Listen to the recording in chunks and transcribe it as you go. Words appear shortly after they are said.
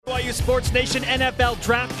BYU Sports Nation NFL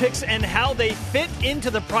draft picks and how they fit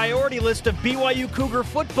into the priority list of BYU Cougar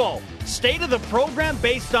football. State of the program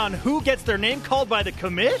based on who gets their name called by the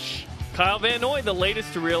commish? Kyle Van Noy, the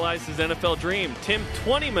latest to realize his NFL dream. Tim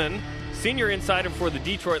Twentyman, senior insider for the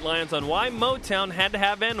Detroit Lions, on why Motown had to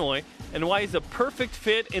have Van Noy and why he's a perfect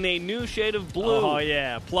fit in a new shade of blue. Oh,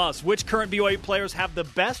 yeah. Plus, which current BYU players have the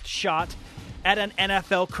best shot at an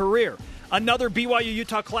NFL career? Another BYU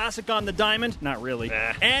Utah Classic on the diamond? Not really.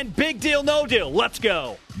 Nah. And big deal, no deal. Let's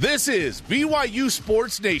go. This is BYU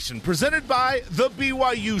Sports Nation, presented by The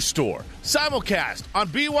BYU Store. Simulcast on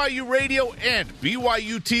BYU Radio and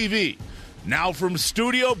BYU TV. Now from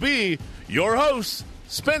Studio B, your hosts,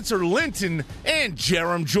 Spencer Linton and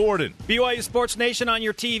Jerem Jordan. BYU Sports Nation on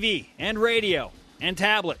your TV and radio and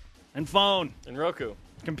tablet and phone. And Roku.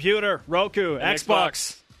 Computer, Roku, And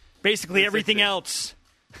Xbox. Basically everything else.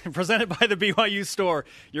 Presented by the BYU Store,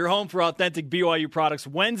 your home for authentic BYU products.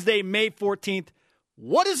 Wednesday, May 14th.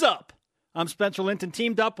 What is up? I'm Spencer Linton,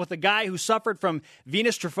 teamed up with a guy who suffered from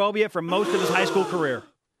venous trypophobia for most of his high school career.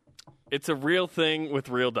 It's a real thing with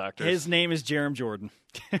real doctors. His name is Jerem Jordan.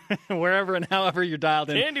 Wherever and however you're dialed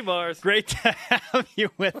in. Candy bars. Great to have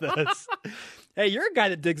you with us. Hey, you're a guy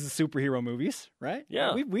that digs the superhero movies, right?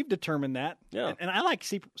 Yeah. We've determined that. Yeah. And I like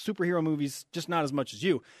superhero movies, just not as much as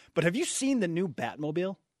you. But have you seen the new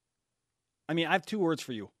Batmobile? I mean, I have two words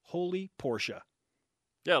for you. Holy Porsche.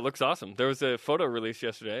 Yeah, it looks awesome. There was a photo released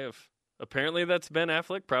yesterday of, apparently that's Ben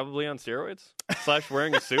Affleck, probably on steroids, /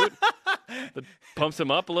 wearing a suit that pumps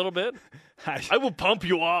him up a little bit. I will pump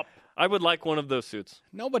you up. I would like one of those suits.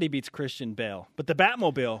 Nobody beats Christian Bale. But the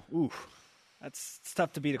Batmobile, ooh, it's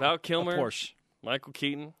tough to beat Val a Kilmer, Porsche. Michael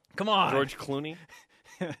Keaton. Come on. George Clooney.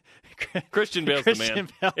 Christian Bale's the man.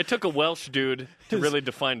 Bale. It took a Welsh dude to really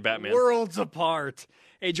define Batman. Worlds apart.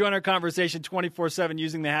 Hey, join our conversation 24/7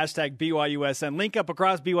 using the hashtag BYUSN. Link up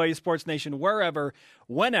across BYU Sports Nation wherever,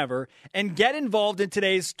 whenever, and get involved in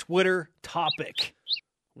today's Twitter topic.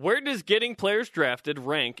 Where does getting players drafted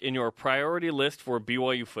rank in your priority list for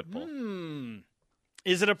BYU football?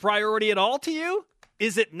 Is it a priority at all to you?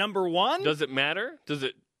 Is it number one? Does it matter?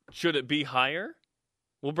 Should it be higher?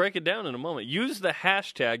 We'll break it down in a moment. Use the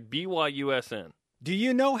hashtag BYUSN. Do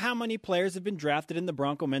you know how many players have been drafted in the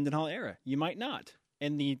Bronco Mendenhall era? You might not.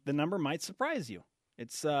 And the number might surprise you.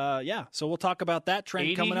 It's, So we'll talk about that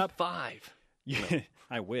trend coming up. 85.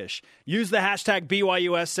 I wish. Use the hashtag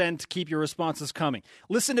BYUSN to keep your responses coming.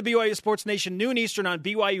 Listen to BYU Sports Nation noon Eastern on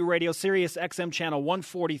BYU Radio, Sirius XM Channel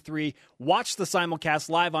 143. Watch the simulcast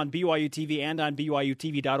live on BYU TV and on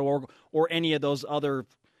BYUTV.org or any of those other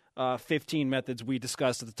 15 methods we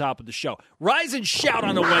discussed at the top of the show. Rise and shout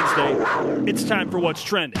on a Wednesday. It's time for What's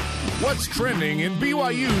Trending. What's trending in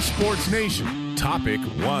BYU Sports Nation? Topic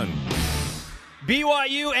 1.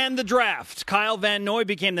 BYU and the draft. Kyle Van Noy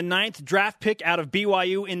became the 9th draft pick out of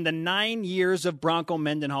BYU in the 9 years of Bronco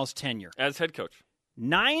Mendenhall's tenure. As head coach.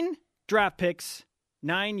 9 draft picks,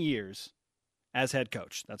 9 years as head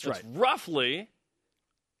coach. That's right. Roughly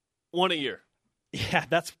one a year. Yeah,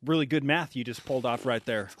 that's really good math you just pulled off right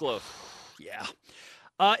there. It's close. Yeah.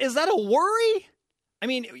 Is that a worry? I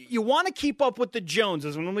mean, you want to keep up with the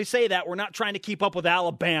Joneses. When we say that, we're not trying to keep up with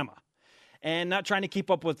Alabama and not trying to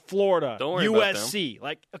keep up with Florida, Don't worry USC. about them.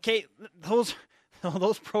 Like, okay,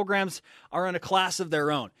 those programs are in a class of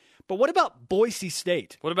their own. But what about Boise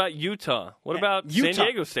State? What about Utah? What about Utah. San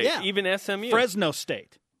Diego State? Yeah. Even SMU? Fresno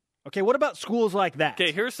State. Okay, what about schools like that?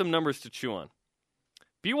 Okay, here's some numbers to chew on.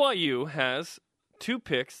 BYU has 2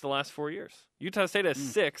 picks the last 4 years. Utah State has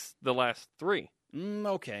 6 the last 3.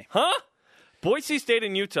 Okay. Huh? Boise State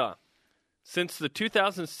and Utah, since the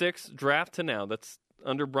 2006 draft to now, that's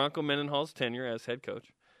under Bronco Mendenhall's tenure as head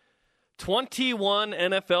coach, 21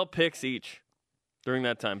 NFL picks each during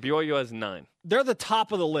that time. BYU has 9. They're the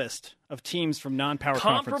top of the list of teams from non-power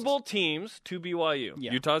conferences. Comparable teams to BYU.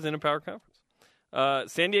 Yeah. Utah's in a power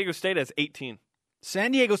conference. San Diego State has 18.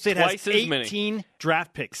 San Diego State Twice has as many. 18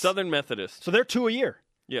 draft picks. Southern Methodist. So they're 2 a year.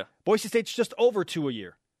 Yeah. Boise State's just over 2 a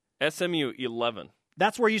year. SMU, 11.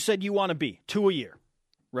 That's where you said you want to be, 2 a year,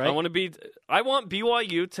 right? I want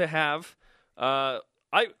BYU to have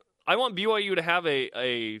I want BYU to have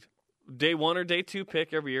a day 1 or day 2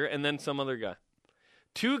 pick every year and then some other guy.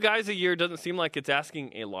 2 guys a year doesn't seem like it's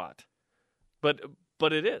asking a lot. But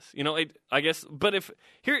it is. You know, I guess, but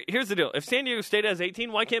here's the deal. If San Diego State has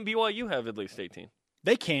 18, why can't BYU have at least 18?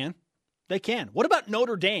 They can. What about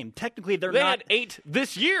Notre Dame? Technically, They not had 8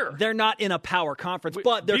 this year. They're not in a power conference,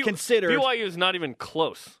 but they're considered. BYU is not even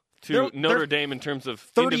close to Notre Dame in terms of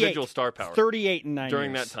individual star power. 38 and 9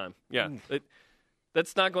 during years. that time. Yeah.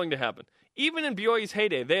 That's not going to happen. even in BYU's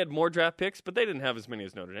heyday, they had more draft picks, but they didn't have as many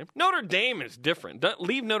as Notre Dame. Notre Dame is different.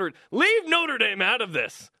 Leave Notre Dame out of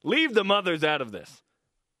this. Leave the mothers out of this.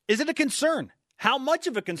 Is it a concern? How much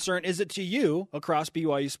of a concern is it to you across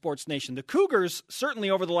BYU Sports Nation? The Cougars, certainly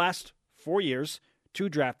over the last 4 years, 2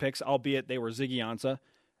 draft picks, albeit they were Ziggy Ansah,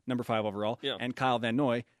 number 5 overall, and Kyle Van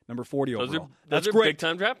Noy, number 40 overall. That's great.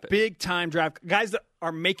 Big-time draft picks. Big-time draft. Guys that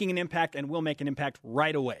are making an impact and will make an impact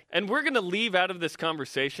right away. And we're going to leave out of this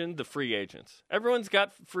conversation the free agents. Everyone's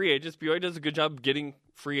got free agents. BYU does a good job getting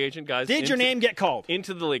free agent guys. Did your name get called?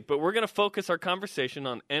 Into the league. But we're going to focus our conversation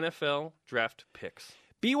on NFL draft picks.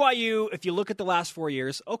 BYU, if you look at the last 4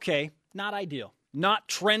 years, okay, not ideal. Not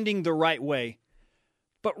trending the right way.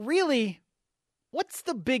 But really, what's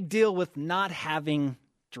the big deal with not having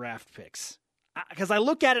draft picks? Because I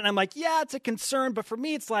look at it and I'm like, yeah, it's a concern. But for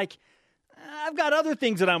me, it's like, I've got other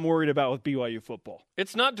things that I'm worried about with BYU football.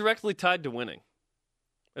 It's not directly tied to winning.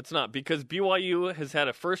 It's not, because BYU has had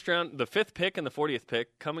a first round, the 5th pick and the 40th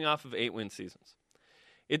pick coming off of 8-win seasons.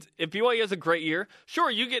 If BYU has a great year, sure,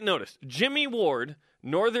 you get noticed. Jimmy Ward,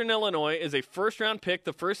 Northern Illinois, is a first-round pick,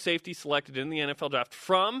 the first safety selected in the NFL draft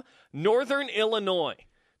from Northern Illinois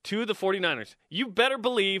to the 49ers. You better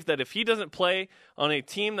believe that if he doesn't play on a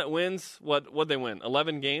team that wins, what they win,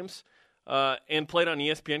 11 games, and played on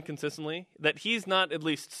ESPN consistently, that he's not at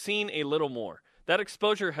least seen a little more. That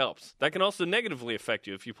exposure helps. That can also negatively affect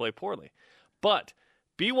you if you play poorly. But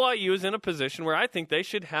BYU is in a position where I think they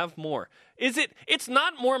should have more. It's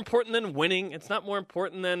not more important than winning. It's not more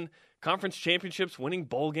important than conference championships, winning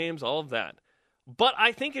bowl games, all of that. But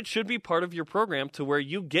I think it should be part of your program to where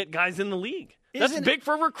you get guys in the league. That's big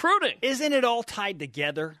for recruiting. Isn't it all tied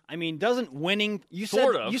together? I mean, doesn't winning... You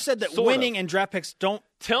said that winning and draft picks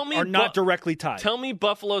are not directly tied. Tell me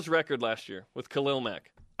Buffalo's record last year with Khalil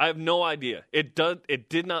Mack. I have no idea. It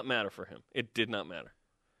did not matter for him. It did not matter.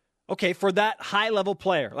 Okay, for that high-level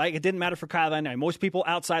player, like it didn't matter for Kyle Van Noy. Most people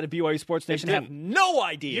outside of BYU Sports Nation have no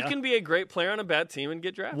idea. You can be a great player on a bad team and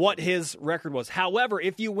get drafted. What his record was. However,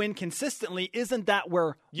 if you win consistently, isn't that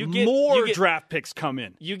where more draft picks come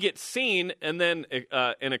in? You get seen and then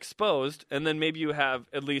and exposed, and then maybe you have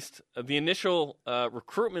at least the initial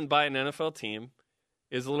recruitment by an NFL team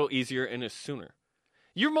is a little easier and is sooner.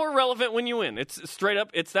 You're more relevant when you win. It's straight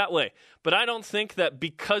up, it's that way. But I don't think that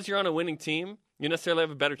because you're on a winning team, you necessarily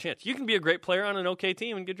have a better chance. You can be a great player on an okay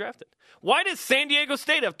team and get drafted. Why does San Diego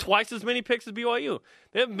State have twice as many picks as BYU?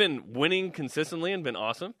 They haven't been winning consistently and been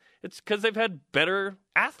awesome. It's because they've had better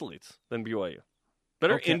athletes than BYU.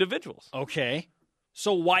 Better individuals. Okay.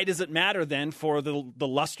 So why does it matter then for the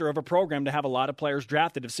luster of a program to have a lot of players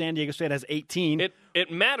drafted? If San Diego State has 18...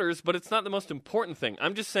 It matters, but it's not the most important thing.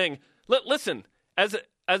 I'm just saying, listen, as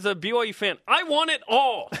a BYU fan, I want it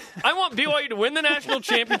all. I want BYU to win the national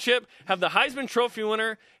championship, have the Heisman Trophy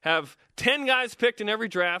winner, have 10 guys picked in every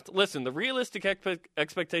draft. Listen, the realistic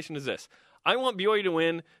expectation is this. I want BYU to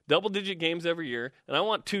win double-digit games every year, and I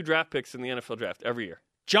want 2 draft picks in the NFL draft every year.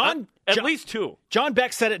 At least 2. John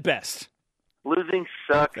Beck said it best. Losing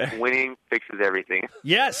sucks. Winning fixes everything.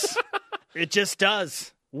 Yes, it just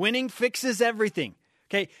does. Winning fixes everything.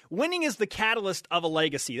 Okay, winning is the catalyst of a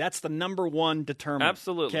legacy. That's the number one determinant.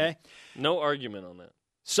 Absolutely. Okay? No argument on that.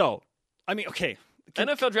 So, I mean, okay.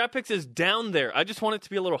 NFL draft picks is down there. I just want it to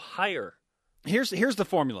be a little higher. Here's the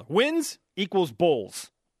formula. Wins equals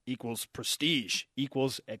bowls, equals prestige,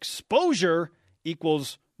 equals exposure,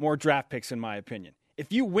 equals more draft picks, in my opinion.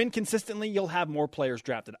 If you win consistently, you'll have more players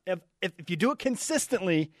drafted. If you do it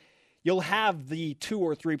consistently, you'll have the 2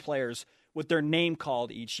 or 3 players with their name called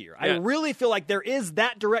each year. Yeah. I really feel like there is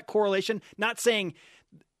that direct correlation. Not saying,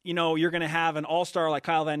 you're going to have an all-star like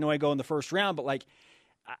Kyle Van Noy go in the first round, but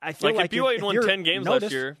I feel like if BYU won 10 games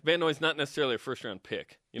last year, Van Noy's not necessarily a first-round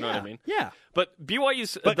pick. You know what I mean? Yeah. But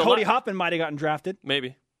BYU's... But Cody Hoffman might have gotten drafted.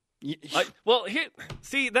 Maybe. That's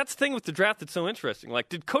the thing with the draft that's so interesting.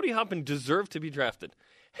 Did Cody Hoffman deserve to be drafted?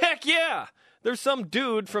 Heck yeah! There's some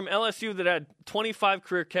dude from LSU that had 25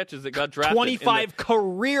 career catches that got drafted. 25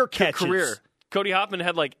 career catches. Cody Hoffman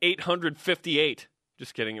had 858.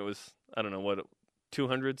 Just kidding. It was, I don't know,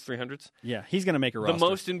 200s, 300s? Yeah, he's going to make a roster. The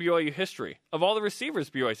most in BYU history. Of all the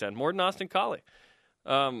receivers BYU's had, more than Austin Collie.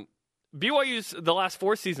 BYU's, the last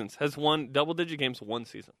 4 seasons, has won double-digit games 1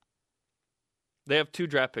 season. They have 2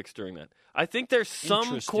 draft picks during that. I think there's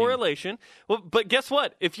some correlation. Well, but guess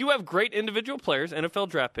what? If you have great individual players, NFL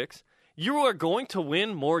draft picks, you are going to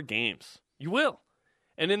win more games. You will.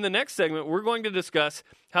 And in the next segment, we're going to discuss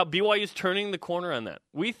how BYU is turning the corner on that.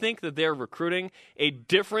 We think that they're recruiting a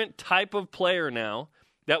different type of player now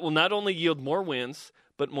that will not only yield more wins,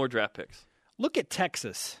 but more draft picks. Look at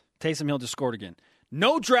Texas. Taysom Hill just scored again.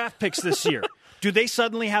 No draft picks this year. Do they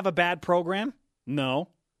suddenly have a bad program? No.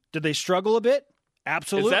 Did they struggle a bit?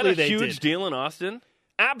 Absolutely, Is that a they huge did. deal in Austin?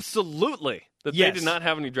 Absolutely. That Yes. they did not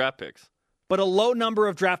have any draft picks. But a low number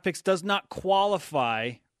of draft picks does not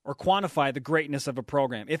qualify or quantify the greatness of a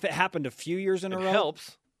program. If it happened a few years in a It row,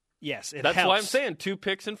 helps. yes, it That's helps. why I'm saying 2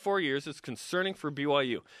 picks in 4 years is concerning for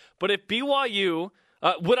BYU. But if BYU,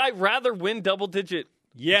 would I rather win double-digit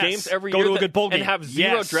Yes. games every Go year to a good bowl and game. have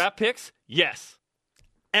 0 Yes. draft picks? Yes.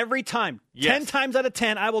 Every time. Yes. 10 times out of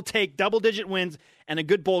 10, I will take double-digit wins and a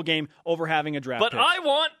good bowl game over having a draft But pick. I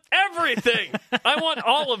want everything. I want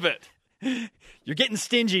all of it. You're getting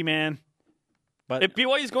stingy, man. But If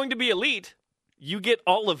BYU is going to be elite, you get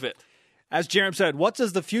all of it. as Jerem said, what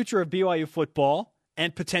does the future of BYU football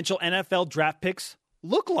and potential NFL draft picks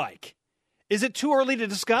look like? Is it too early to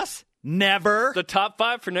discuss? Never. The top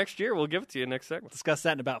 5 for next year, we'll give it to you next segment. Discuss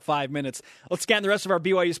that in about 5 minutes. Let's scan the rest of our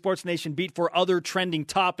BYU Sports Nation beat for other trending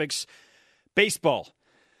topics. Baseball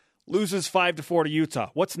loses 5-4 to Utah.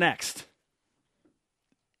 What's next?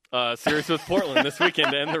 Series with Portland this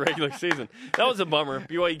weekend to end the regular season. That was a bummer.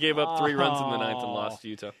 BYU gave up 3 runs in the 9th and lost to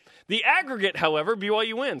Utah. The aggregate, however,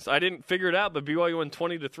 BYU wins. I didn't figure it out, but BYU won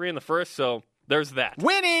 20-3 in the first, so there's that.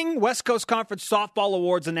 Winning! West Coast Conference Softball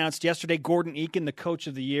Awards announced yesterday. Gordon Eakin, the coach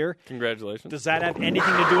of the year. Congratulations. Does that have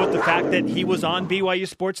anything to do with the fact that he was on BYU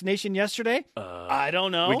Sports Nation yesterday? I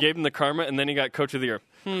don't know. We gave him the karma, and then he got Coach of the Year.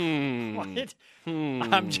 What?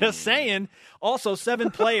 I'm just saying. Also,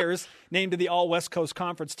 7 players named to the All West Coast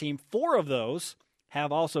Conference team. 4 of those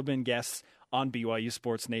have also been guests on BYU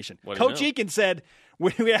Sports Nation. What do you Coach know? Eakin said,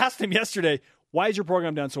 we asked him yesterday, why is your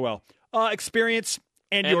program done so well? Experience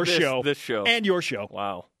and your show. This show. And your show.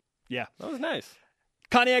 Wow. Yeah. That was nice.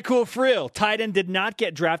 Kanye Frill, tight end, did not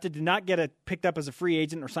get drafted, did not get picked up as a free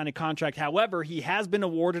agent or sign a contract. However, he has been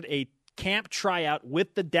awarded a camp tryout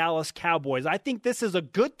with the Dallas Cowboys. I think this is a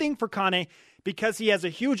good thing for Kanye because he has a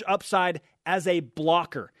huge upside as a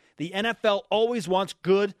blocker. The NFL always wants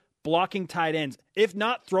good blocking tight ends. If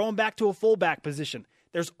not, throw him back to a fullback position.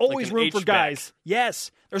 There's always an room for H-back. guys.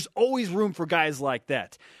 Yes, there's always room for guys like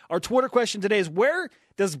that. Our Twitter question today is, where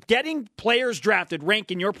does getting players drafted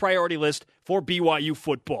rank in your priority list for BYU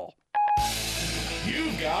football?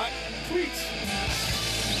 You got tweets.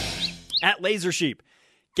 At Laser Sheep,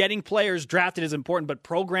 getting players drafted is important, but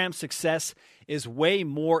program success is way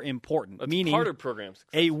more important. That's meaning part of programs.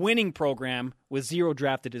 a winning program with 0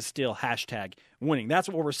 drafted is still #winning. That's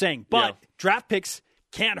what we're saying. But Yeah. draft picks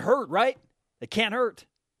can't hurt, right? They can't hurt.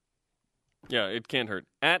 Yeah, it can't hurt.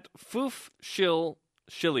 At Foof Shill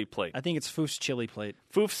Chili Plate. I think it's Foof's Chili Plate.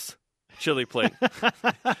 Foof's Chili Plate.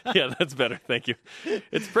 Yeah, that's better. Thank you.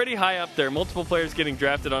 It's pretty high up there. Multiple players getting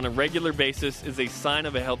drafted on a regular basis is a sign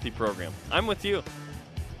of a healthy program. I'm with you.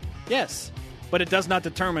 Yes, but it does not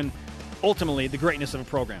determine ultimately the greatness of a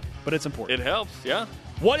program, but it's important. It helps, yeah.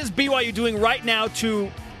 What is BYU doing right now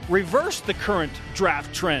to reverse the current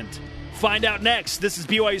draft trend? Find out next. This is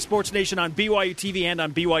BYU Sports Nation on BYU TV and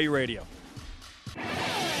on BYU Radio.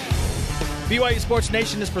 BYU Sports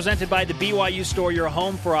Nation is presented by the BYU Store, your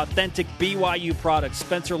home for authentic BYU products.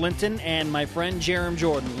 Spencer Linton and my friend Jerem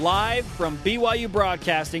Jordan, live from BYU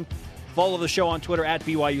Broadcasting. Follow the show on Twitter at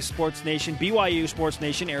BYU Sports Nation. BYU Sports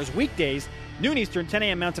Nation airs weekdays, noon Eastern, 10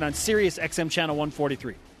 a.m. Mountain on Sirius XM Channel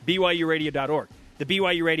 143, BYURadio.org, the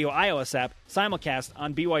BYU Radio iOS app, simulcast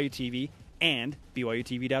on BYU TV and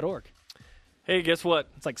BYUTV.org. Hey, guess what?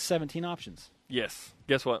 It's like 17 options. Yes.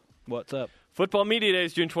 Guess what? What's up? Football Media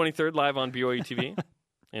Days, June 23rd, live on BYU TV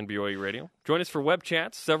and BYU Radio. Join us for web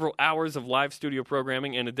chats, several hours of live studio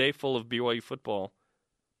programming, and a day full of BYU football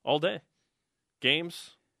all day.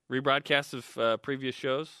 Games, rebroadcasts of previous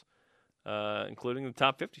shows, including the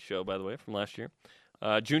Top 50 show, by the way, from last year.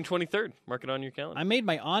 June 23rd. Mark it on your calendar. I made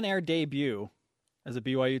my on-air debut as a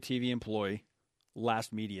BYU TV employee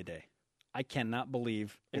last media day. I cannot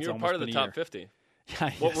believe and it's you were almost part of the been a top year. 50.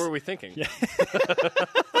 Yeah, What yes. were we thinking? Yeah.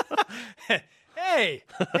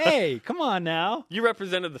 Hey, come on now. You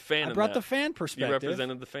represented the fan I in brought that. the fan perspective. You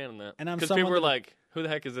represented the fan in that. And I'm Because someone people were that- like, who the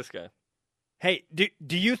heck is this guy? Hey, do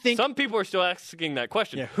you think Some people are still asking that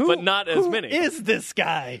question, yeah, but not as many. Who is this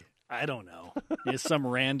guy? I don't know. Is some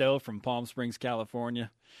rando from Palm Springs,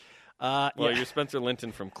 California? Well, yeah. you're Spencer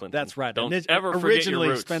Linton from Clinton. That's right. Don't And ever forget originally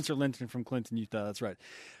your roots. Spencer Linton from Clinton, Utah. That's right.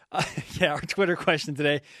 Yeah, our Twitter question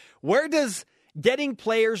today: where does getting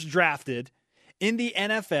players drafted in the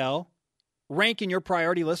NFL rank in your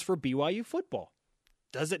priority list for BYU football?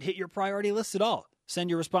 Does it hit your priority list at all? Send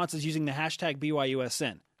your responses using the hashtag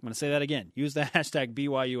BYUSN. I'm going to say that again. Use the hashtag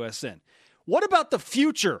BYUSN. What about the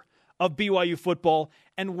future of BYU football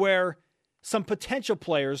and where some potential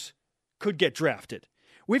players could get drafted?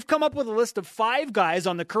 We've come up with a list of 5 guys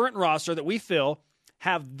on the current roster that we feel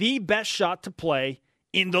have the best shot to play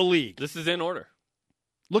in the league. This is in order.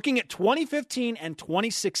 Looking at 2015 and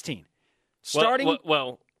 2016. Starting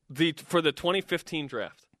for the 2015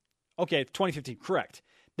 draft. Okay, 2015, correct.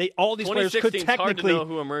 All these players could 2016 's hard to technically know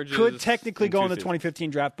who emerges go in the 2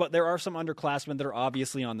 2015 draft, but there are some underclassmen that are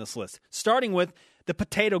obviously on this list. Starting with the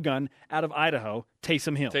potato gun out of Idaho,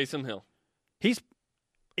 Taysom Hill. Taysom Hill.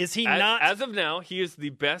 As of now, he is the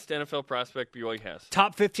best NFL prospect BYU has.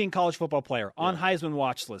 Top 15 college football player, on Heisman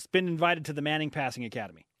watch list, been invited to the Manning Passing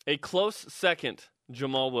Academy. A close second,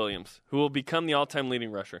 Jamal Williams, who will become the all-time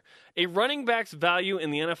leading rusher. A running back's value in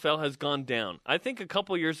the NFL has gone down. I think a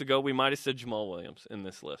couple years ago we might have said Jamal Williams in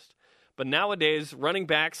this list. But nowadays, running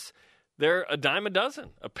backs, they're a dime a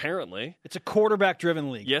dozen, apparently. It's a quarterback-driven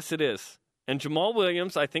league. Yes, it is. And Jamal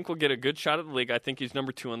Williams, I think, will get a good shot at the league. I think he's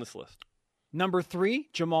number 2 on this list. Number 3,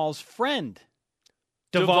 Jamal's friend,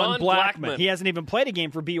 Devon Blackman. He hasn't even played a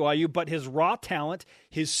game for BYU, but his raw talent,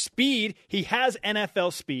 his speed, he has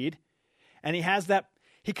NFL speed, and he has that.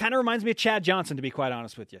 He kind of reminds me of Chad Johnson, to be quite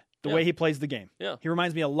honest with you, the way he plays the game. Yeah. He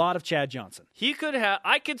reminds me a lot of Chad Johnson.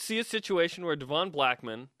 I could see a situation where Devon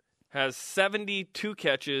Blackman has 72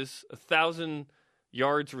 catches, 1,000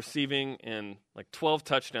 yards receiving, and like 12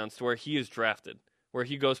 touchdowns to where he is drafted, where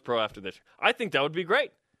he goes pro after this. I think that would be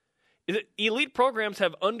great. Elite programs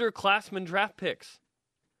have underclassmen draft picks.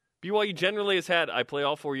 BYU generally has had, I play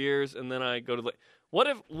all 4 years, and then I go to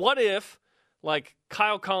what if like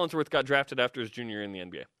Kyle Collinsworth got drafted after his junior year in the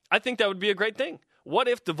NBA? I think that would be a great thing. What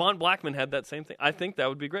if Devon Blackman had that same thing? I think that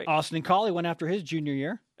would be great. Austin Collie went after his junior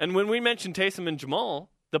year. And when we mentioned Taysom and Jamal,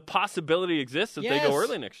 the possibility exists that they go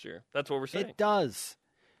early next year. That's what we're saying. It does.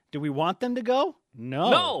 Do we want them to go?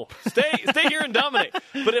 No. Stay here and dominate.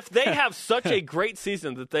 But if they have such a great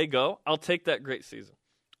season that they go, I'll take that great season.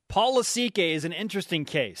 Paul Lasike is an interesting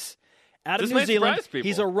case. Out of New Zealand,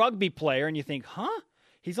 he's a rugby player, and you think,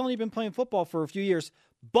 he's only been playing football for a few years.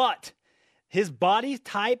 But his body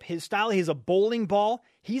type, his style, he's a bowling ball.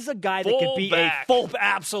 He's a guy that could be a fullback.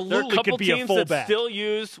 Absolutely could be a fullback. There are a couple teams that still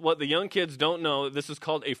use what the young kids don't know. This is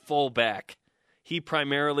called a fullback. He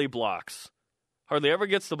primarily blocks. Hardly ever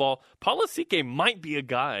gets the ball. Paul Lasike might be a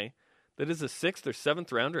guy that is a 6th or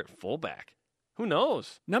 7th rounder at fullback. Who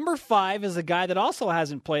knows? Number 5 is a guy that also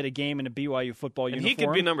hasn't played a game in a BYU football uniform. And he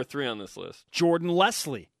could be number 3 on this list. Jordan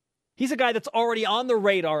Leslie. He's a guy that's already on the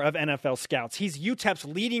radar of NFL scouts. He's UTEP's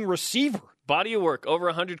leading receiver. Body of work, over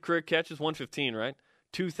 100 career catches, 115, right?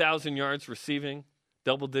 2,000 yards receiving,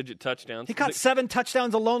 double-digit touchdowns. He caught 7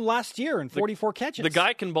 touchdowns alone last year and 44 catches. The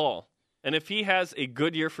guy can ball. And if he has a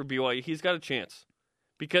good year for BYU, he's got a chance.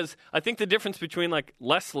 Because I think the difference between like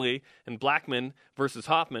Leslie and Blackman versus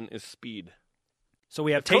Hoffman is speed. So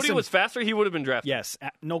we have if Cody was faster, he would have been drafted. Yes,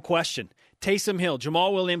 no question. Taysom Hill,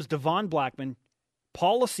 Jamal Williams, Devon Blackman,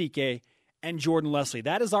 Paul Lasike, and Jordan Leslie.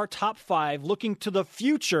 That is our top 5 looking to the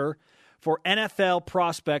future for NFL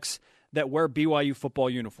prospects that wear BYU football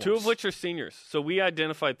uniforms. 2 of which are seniors. So we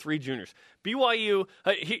identified 3 juniors. BYU,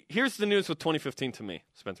 here's the news with 2015 to me,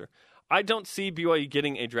 Spencer. I don't see BYU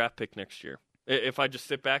getting a draft pick next year. If I just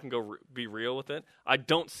sit back and go be real with it, I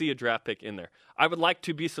don't see a draft pick in there. I would like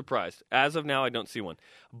to be surprised. As of now, I don't see one.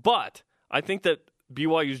 But I think that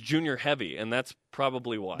BYU's junior heavy, and that's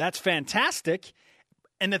probably why. That's fantastic.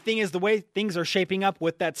 And the thing is, the way things are shaping up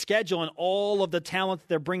with that schedule and all of the talent that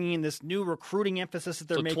they're bringing in, this new recruiting emphasis that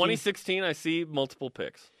they're making. 2016, I see multiple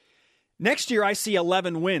picks. Next year, I see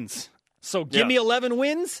 11 wins. So give me 11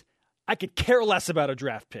 wins, I could care less about a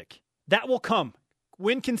draft pick. That will come.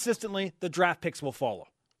 Win consistently, the draft picks will follow.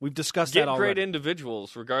 We've discussed that already. Get great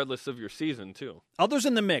individuals regardless of your season, too. Others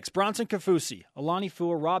in the mix, Bronson Kafusi, Alani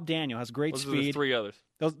Fua, Rob Daniel has great speed. Those are the 3 others.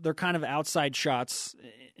 They're kind of outside shots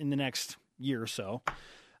in the next year or so.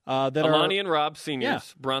 Alani and Rob,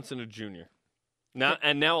 seniors. Bronson, a junior. Now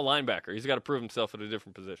a linebacker. He's got to prove himself at a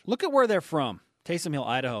different position. Look at where they're from. Taysom Hill,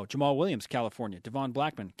 Idaho. Jamal Williams, California. Devon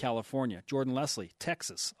Blackman, California. Jordan Leslie,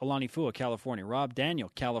 Texas. Alani Fua, California. Rob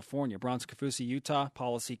Daniel, California. Bronson Kafusi, Utah.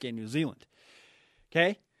 Paul Lasike, New Zealand.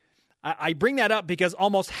 Okay? I bring that up because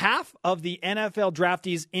almost half of the NFL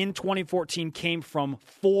draftees in 2014 came from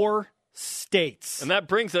 4 states. And that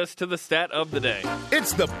brings us to the stat of the day.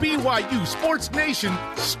 It's the BYU Sports Nation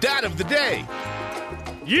stat of the day.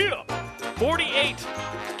 Yeah! 48.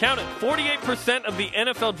 Count it. 48% of the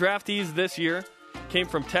NFL draftees this year came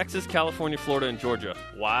from Texas, California, Florida, and Georgia.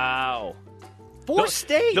 Wow. 4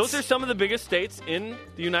 states? Those are some of the biggest states in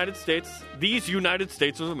the United States, these United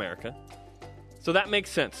States of America. So that makes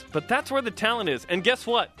sense. But that's where the talent is. And guess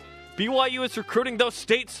what? BYU is recruiting those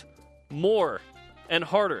states more and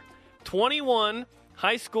harder. 21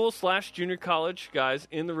 high school / junior college guys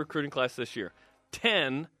in the recruiting class this year.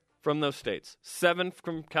 10 from those states. 7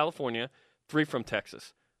 from California, 3 from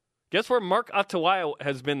Texas. Guess where Mark Atawaya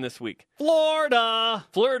has been this week?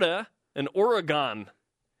 Florida and Oregon.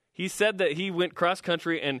 He said that he went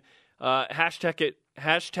cross-country and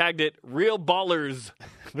hashtagged it Real Ballers.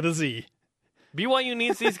 With a Z. BYU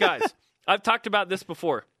needs these guys. I've talked about this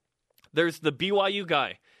before. There's the BYU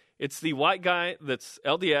guy. It's the white guy that's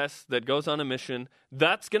LDS that goes on a mission.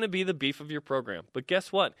 That's going to be the beef of your program. But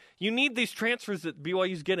guess what? You need these transfers that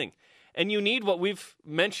BYU's getting. And you need what we've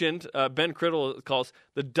mentioned, Ben Criddle calls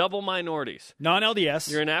the double minorities.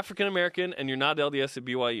 Non-LDS. You're an African-American and you're not LDS at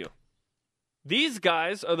BYU. These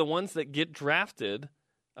guys are the ones that get drafted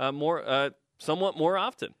somewhat more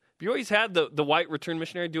often. BYU's had the white return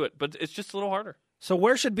missionary do it, but it's just a little harder. So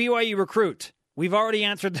where should BYU recruit? We've already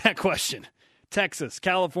answered that question. Texas,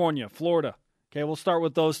 California, Florida. Okay, we'll start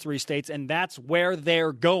with those 3 states, and that's where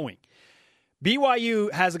they're going. BYU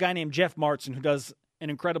has a guy named Jeff Martin who does an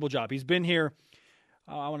incredible job. He's been here,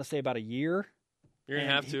 I want to say about a year. You're going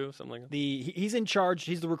to have to, something like that. He's in charge.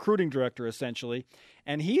 He's the recruiting director, essentially,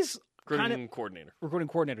 and he's recruiting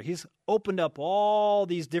coordinator. He's opened up all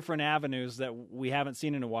these different avenues that we haven't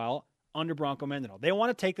seen in a while under Bronco Mendenhall. They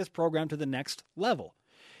want to take this program to the next level.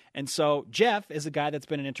 And so Jeff is a guy that's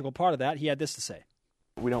been an integral part of that. He had this to say.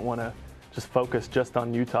 We don't want to just focus just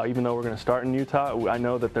on Utah. Even though we're going to start in Utah, I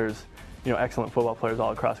know that there's excellent football players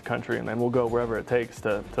all across the country, and then we'll go wherever it takes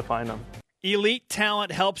to find them. Elite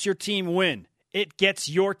talent helps your team win. It gets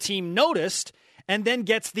your team noticed and then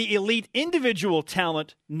gets the elite individual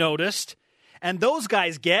talent noticed. And those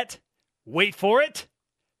guys get, wait for it,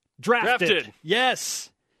 drafted.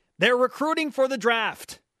 Yes. They're recruiting for the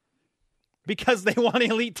draft because they want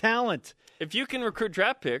elite talent. If you can recruit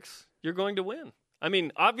draft picks, you're going to win. I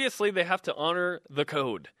mean, obviously they have to honor the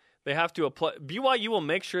code. They have to apply. BYU will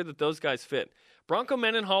make sure that those guys fit. Bronco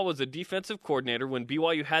Mendenhall was a defensive coordinator when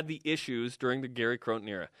BYU had the issues during the Gary Croton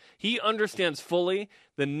era. He understands fully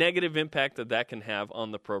the negative impact that can have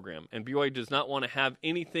on the program, and BYU does not want to have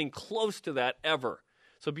anything close to that ever.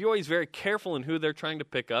 So BYU is very careful in who they're trying to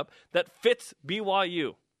pick up that fits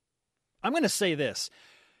BYU. I'm going to say this.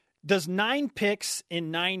 Does 9 picks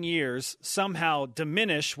in 9 years somehow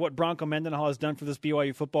diminish what Bronco Mendenhall has done for this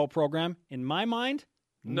BYU football program? In my mind,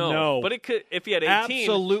 no. But it could, if he had 18,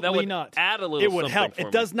 absolutely that would not. Add a little. It would something help. For It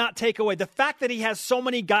me. does not take away. The fact that he has so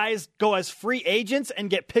many guys go as free agents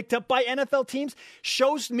and get picked up by NFL teams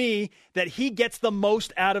shows me that he gets the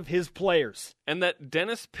most out of his players. And that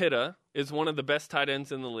Dennis Pitta is one of the best tight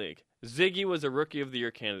ends in the league. Ziggy was a Rookie of the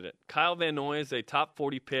Year candidate. Kyle Van Noy is a top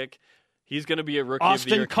 40 pick. He's going to be a Rookie of the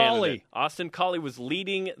Year candidate. Austin Collie was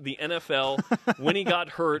leading the NFL when he got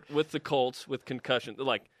hurt with the Colts with concussion.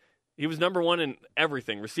 He was number 1 in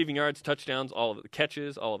everything, receiving yards, touchdowns, all of it,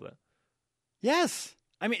 catches, all of that. Yes.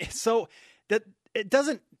 I mean, so that it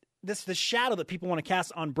doesn't – the shadow that people want to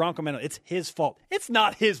cast on Bronco Mendenhall, it's his fault. It's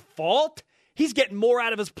not his fault. He's getting more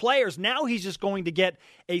out of his players. Now he's just going to get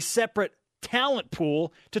a separate talent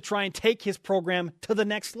pool to try and take his program to the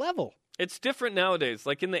next level. It's different nowadays.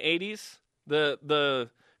 Like in the 80s, the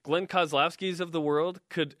Glenn Kozlowskis of the world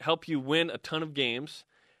could help you win a ton of games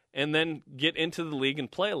and then get into the league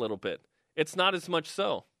and play a little bit. It's not as much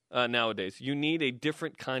so nowadays. You need a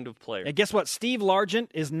different kind of player. And guess what? Steve Largent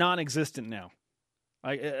is non-existent now.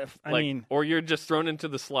 I mean, or you're just thrown into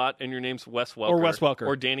the slot and your name's Wes Welker. Or Wes Welker.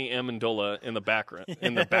 Or Danny Amendola in the background,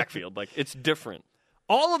 in the backfield. It's different.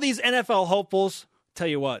 All of these NFL hopefuls, tell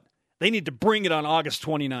you what, they need to bring it on August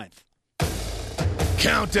 29th.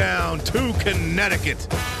 Countdown to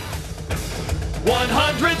Connecticut.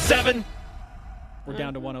 107. We're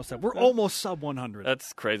down to 107. We're almost sub 100.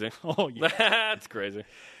 That's crazy. Oh, yeah. That's crazy.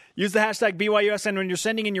 Use the hashtag BYUSN when you're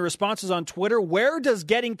sending in your responses on Twitter. Where does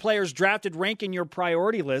getting players drafted rank in your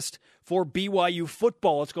priority list for BYU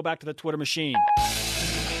football? Let's go back to the Twitter machine.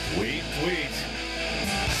 Tweet.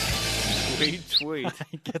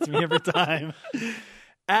 It gets me every time.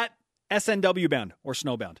 At SNW bound or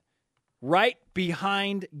snowbound. Right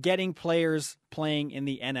behind getting players playing in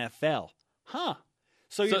the NFL. Huh.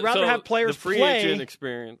 So you'd rather have players the free play agent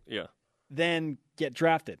experience, yeah, than get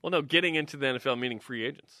drafted. Well, no, getting into the NFL meaning free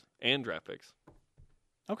agents and draft picks.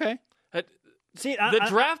 Okay. See, the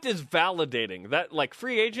draft is validating that, like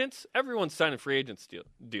free agents, everyone's signing free agents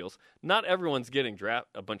deals. Not everyone's getting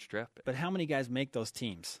a bunch of draft picks. But how many guys make those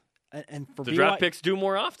teams? And for the draft picks do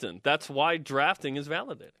more often. That's why drafting is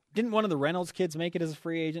validating. Didn't one of the Reynolds kids make it as a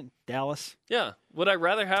free agent? Dallas? Yeah. Would I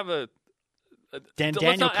rather have Daniel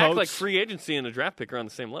let's not Coates? act like free agency and a draft pick are on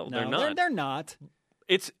the same level. No, they're not. They're not.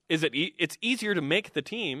 It's easier to make the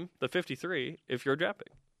team, the 53, if you're a draft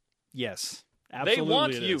pick. Yes. Absolutely They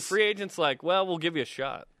want it you. is. Free agents like, well, we'll give you a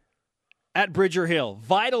shot. At Bridger Hill,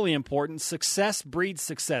 vitally important, success breeds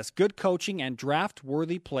success. Good coaching and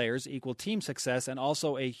draft-worthy players equal team success and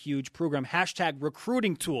also a huge program. Hashtag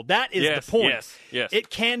recruiting tool. That is the point. Yes. It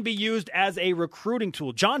can be used as a recruiting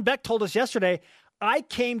tool. John Beck told us yesterday, I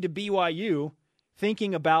came to BYU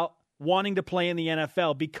thinking about wanting to play in the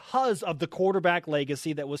NFL because of the quarterback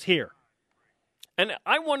legacy that was here. And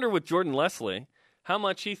I wonder with Jordan Leslie how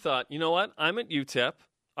much he thought, you know what, I'm at UTEP.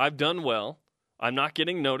 I've done well. I'm not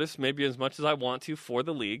getting noticed maybe as much as I want to for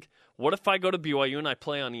the league. What if I go to BYU and I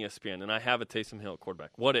play on ESPN and I have a Taysom Hill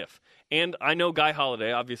quarterback? What if? And I know Guy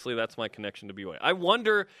Holiday. Obviously, that's my connection to BYU. I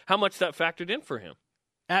wonder how much that factored in for him.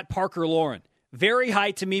 At Parker Lauren, very high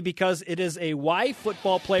to me because it is a Y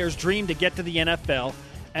football player's dream to get to the NFL,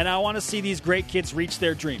 and I want to see these great kids reach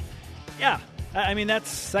their dream. Yeah, I mean, that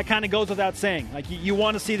kind of goes without saying. Like, you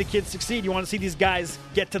want to see the kids succeed. You want to see these guys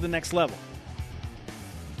get to the next level.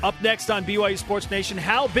 Up next on BYU Sports Nation,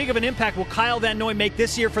 how big of an impact will Kyle Van Noy make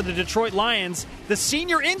this year for the Detroit Lions? The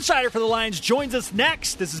senior insider for the Lions joins us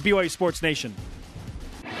next. This is BYU Sports Nation.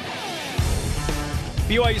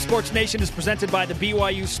 BYU Sports Nation is presented by the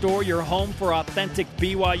BYU Store, your home for authentic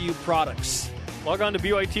BYU products. Log on to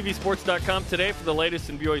BYUTVSports.com today for the latest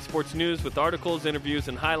in BYU sports news with articles, interviews,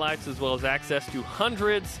 and highlights, as well as access to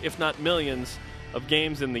hundreds, if not millions, of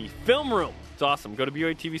games in the film room. It's awesome. Go to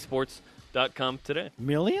BYUTVSports.com today.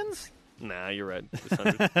 Millions? Nah, you're right. Just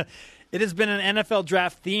hundreds. It has been an NFL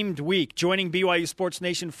draft-themed week. Joining BYU Sports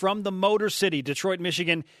Nation from the Motor City, Detroit,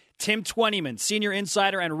 Michigan, Tim Twentyman, senior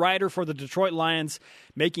insider and writer for the Detroit Lions,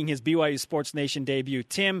 making his BYU Sports Nation debut.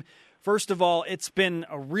 Tim, first of all, it's been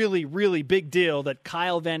a really, really big deal that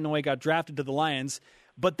Kyle Van Noy got drafted to the Lions,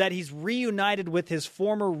 but that he's reunited with his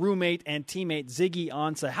former roommate and teammate Ziggy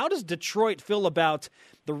Ansah. How does Detroit feel about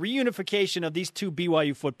the reunification of these two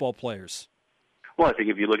BYU football players? Well, I think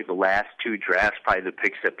if you look at the last two drafts, probably the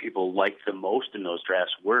picks that people liked the most in those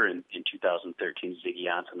drafts were in 2013, Ziggy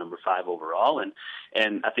Ansah, number 5 overall.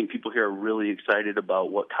 And I think people here are really excited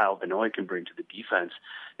about what Kyle Van Noy can bring to the defense,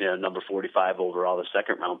 number 45 overall, the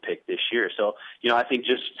second-round pick this year. So, I think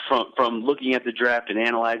just from looking at the draft and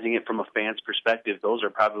analyzing it from a fan's perspective, those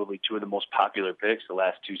are probably two of the most popular picks the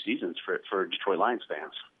last two seasons for Detroit Lions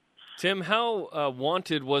fans. Tim, how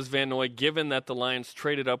wanted was Van Noy given that the Lions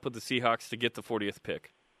traded up with the Seahawks to get the 40th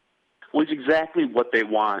pick? Well, it's exactly what they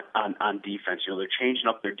want on defense. They're changing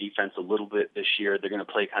up their defense a little bit this year. They're going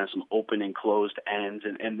to play kind of some open and closed ends,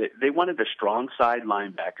 and they wanted a strong side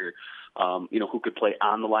linebacker, who could play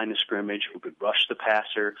on the line of scrimmage, who could rush the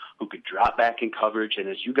passer, who could drop back in coverage. And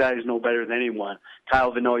as you guys know better than anyone,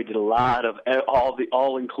 Kyle Van Noy did a lot of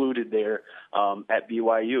all included there at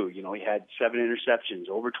BYU. He had 7 interceptions,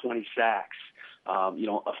 over 20 sacks.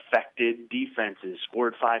 Affected defenses,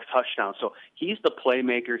 scored 5 touchdowns. So he's the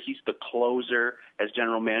playmaker. He's the closer, as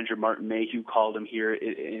General Manager Martin Mayhew called him here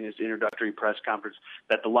in his introductory press conference,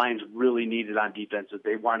 that the Lions really needed on defense, that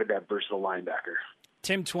they wanted that versatile linebacker.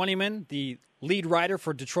 Tim Twentyman, the lead writer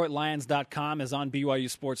for DetroitLions.com, is on BYU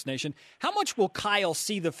Sports Nation. How much will Kyle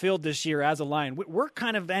see the field this year as a Lion? We're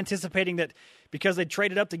kind of anticipating that because they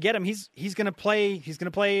traded up to get him, he's going to play. He's going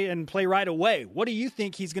to play and play right away. What do you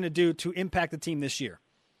think he's going to do to impact the team this year?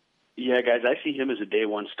 Yeah, guys, I see him as a day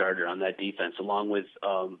one starter on that defense, along with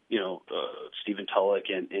Stephen Tulloch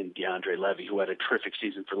and DeAndre Levy, who had a terrific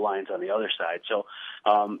season for the Lions on the other side. So,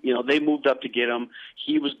 they moved up to get him.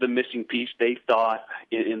 He was the missing piece, they thought,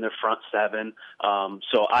 in their front 7.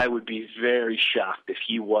 So I would be very shocked if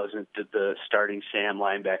he wasn't the starting Sam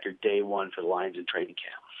linebacker day one for the Lions in training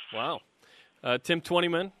camp. Wow. Tim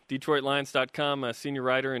Twentyman, DetroitLions.com, senior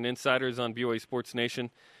writer and insider, is on BYU Sports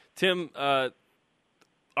Nation. Tim,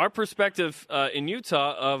 our perspective in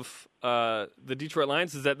Utah of the Detroit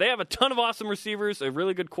Lions is that they have a ton of awesome receivers, a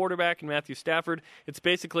really good quarterback in Matthew Stafford. It's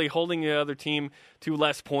basically holding the other team to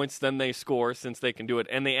less points than they score since they can do it.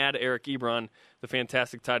 And they add Eric Ebron, the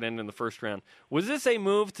fantastic tight end, in the first round. Was this a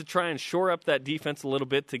move to try and shore up that defense a little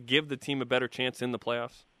bit to give the team a better chance in the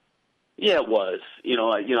playoffs? Yeah, it was.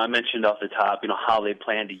 I mentioned off the top, how they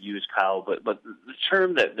plan to use Kyle, but the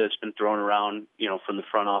term that's been thrown around, from the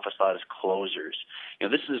front office a lot is closers.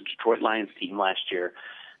 This is a Detroit Lions team last year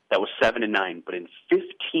that was 7-9, but in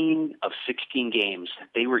 15 of 16 games,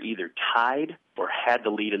 they were either tied or had the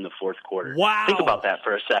lead in the fourth quarter. Wow. Think about that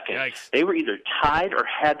for a second. Yikes. They were either tied or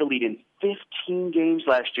had the lead in 15 games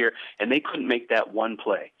last year, and they couldn't make that one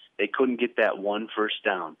play. They couldn't get that one first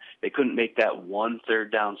down. They couldn't make that one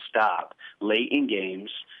third down stop late in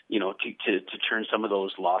games, to turn some of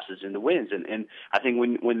those losses into wins. And I think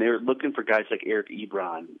when they're looking for guys like Eric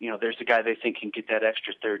Ebron, there's a guy they think can get that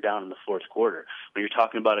extra third down in the fourth quarter. When you're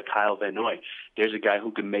talking about a Kyle Van Noy, there's a guy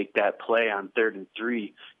who can make that play on 3rd and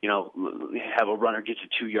 3, have a runner gets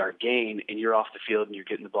a 2-yard gain, and you're off the field and you're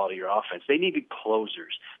getting the ball to your offense. They needed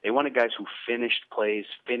closers. They wanted guys who finished plays,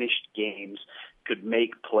 finished games, could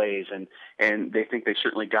make plays, and they think they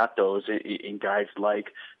certainly got those in guys like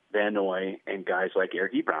Van Noy and guys like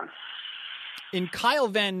Eric Ebron. In Kyle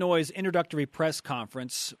Van Noy's introductory press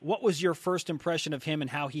conference, what was your first impression of him and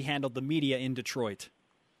how he handled the media in Detroit?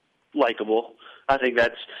 Likable. I think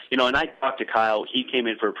that's, and I talked to Kyle. He came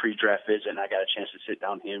in for a pre-draft visit, and I got a chance to sit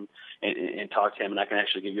down with him and talk to him. And I can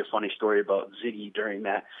actually give you a funny story about Ziggy during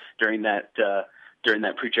that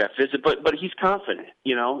pre-draft visit. But he's confident.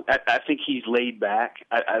 I think he's laid back.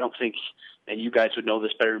 I don't think, and you guys would know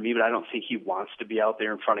this better than me, but I don't think he wants to be out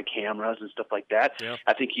there in front of cameras and stuff like that. Yeah.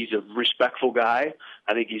 I think he's a respectful guy.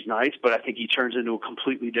 I think he's nice, but I think he turns into a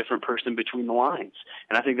completely different person between the lines.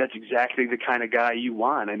 And I think that's exactly the kind of guy you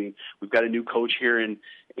want. I mean, we've got a new coach here in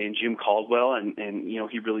Jim Caldwell, and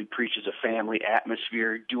he really preaches a family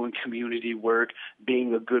atmosphere, doing community work,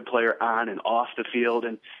 being a good player on and off the field.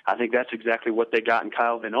 And I think that's exactly what they got in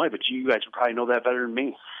Kyle Van Noy, but you guys would probably know that better than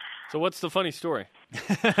me. So what's the funny story? Let's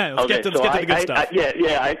get to the good stuff.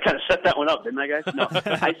 I kind of set that one up, didn't I, guys? No.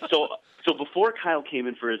 So before Kyle came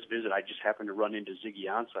in for his visit, I just happened to run into Ziggy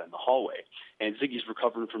Ansah in the hallway. And Ziggy's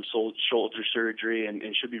recovering from shoulder surgery and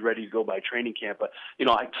should be ready to go by training camp. But,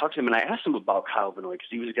 I talked to him and I asked him about Kyle Van Noy because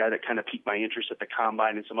he was a guy that kind of piqued my interest at the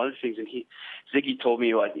combine and some other things. And Ziggy told me,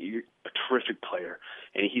 you're a terrific player.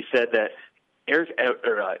 And he said that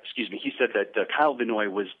he said that Kyle Van Noy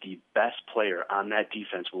was the best player on that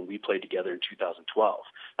defense when we played together in 2012.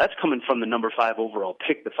 That's coming from the number 5 overall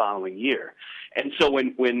pick the following year. And so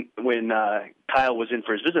when Kyle was in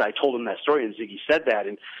for his visit, I told him that story, and Ziggy said that,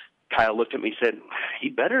 and Kyle looked at me and said, he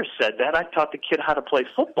better have said that. I taught the kid how to play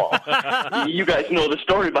football. You guys know the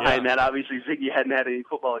story behind that. Obviously, Ziggy hadn't had any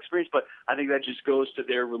football experience, but I think that just goes to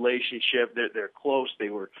their relationship. They're close. They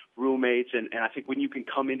were roommates. And I think when you can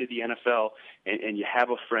come into the NFL and you have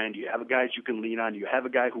a friend, you have a guy you can lean on, you have a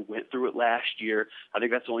guy who went through it last year, I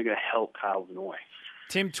think that's only going to help Kyle Van Noy.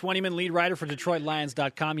 Tim Twentyman, lead writer for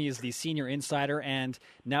DetroitLions.com. He is the senior insider and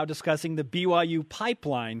now discussing the BYU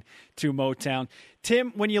pipeline to Motown.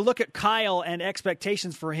 Tim, when you look at Kyle and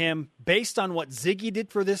expectations for him, based on what Ziggy did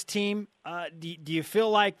for this team, do you feel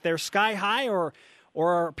like they're sky high or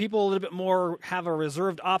are people a little bit more have a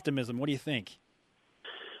reserved optimism? What do you think?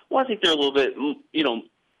 Well, I think they're a little bit,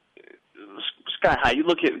 sky high. You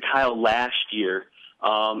look at Kyle last year,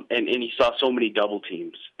 and he saw so many double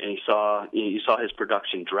teams, and you saw his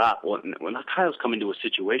production drop. When Kyle's come into a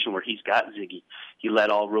situation where he's got Ziggy, he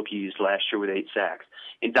led all rookies last year with 8 sacks.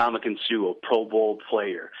 Ndamukong Suh, a Pro Bowl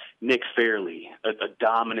player. Nick Fairley, a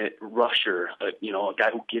dominant rusher, a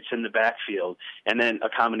guy who gets in the backfield. And then a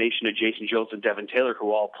combination of Jason Jones and Devin Taylor,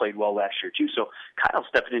 who all played well last year too. So Kyle's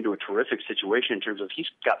stepping into a terrific situation in terms of he's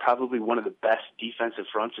got probably one of the best defensive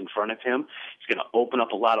fronts in front of him. He's going to open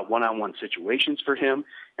up a lot of one-on-one situations for him.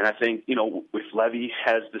 And I think, if Levy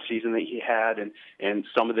has the season that he had and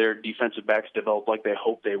some of their defensive backs develop like they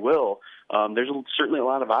hope they will, there's certainly a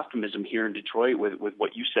lot of optimism here in Detroit with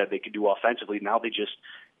what you said they could do offensively. Now they just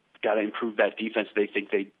got to improve that defense. They think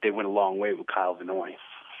they went a long way with Kyle Van Noy.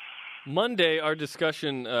 Monday, our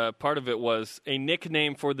discussion, part of it was a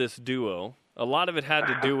nickname for this duo. A lot of it had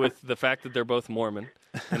to do with the fact that they're both Mormon,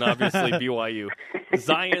 and obviously BYU.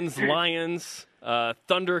 Zion's Lions,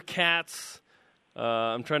 Thundercats.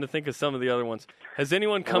 I'm trying to think of some of the other ones. Has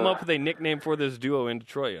anyone come up with a nickname for this duo in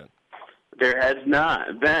Detroit yet? There has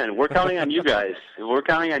not. Ben, we're counting on you guys. We're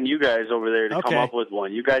counting on you guys over there to come up with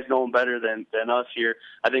one. You guys know him better than us here.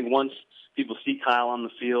 I think once people see Kyle on the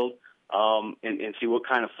field and see what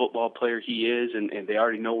kind of football player he is, and they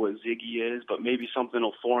already know what Ziggy is, but maybe something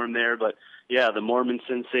will form there. But, yeah, the Mormon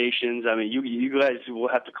sensations, I mean, you guys will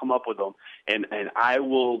have to come up with them, and I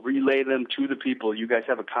will relay them to the people. You guys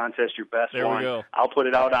have a contest, your best there one. We go. I'll put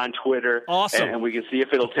it out on Twitter, awesome, and we can see if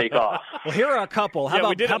it'll take off. Well, here are a couple.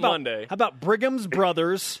 We did it Monday. How about Brigham's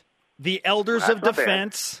Brothers, the Elders of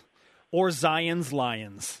Defense, or Zion's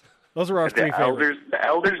Lions? Those are our three favorites. The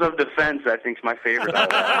Elders of Defense, I think, is my favorite.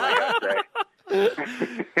 I gotta say.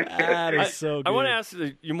 That is so good. I want to ask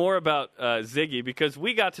you more about Ziggy because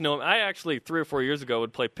we got to know him. I actually 3 or 4 years ago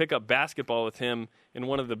would play pickup basketball with him in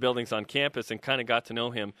one of the buildings on campus and kind of got to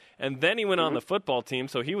know him. And then he went on the football team,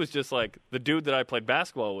 so he was just like the dude that I played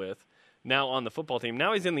basketball with. now on the football team.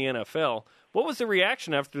 Now he's in the NFL. What was the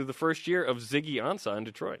reaction after the first year of Ziggy Ansah in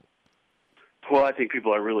Detroit? Well, I think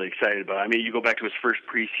people are really excited about it. I mean, you go back to his first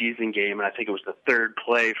preseason game, and I think it was the third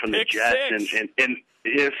play from the Jets, and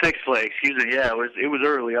sixth play. Excuse me. Yeah, it was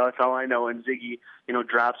early. That's all I know. And Ziggy,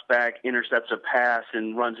 drops back, intercepts a pass,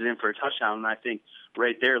 and runs it in for a touchdown. And I think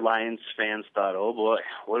right there, Lions fans thought, "Oh boy,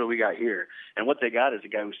 what do we got here?" And what they got is a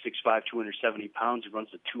guy who's 6'5", 270 pounds, who runs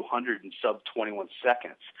a 200 in sub 21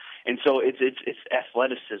 seconds. And so it's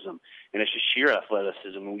athleticism, and it's just sheer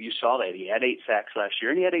athleticism. And you saw that he had 8 sacks last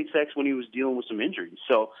year, and he had 8 sacks when he was dealing with some injuries.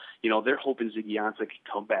 So they're hoping Ziggy Ansah can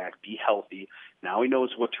come back, be healthy. Now he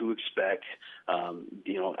knows what to expect.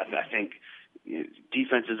 I think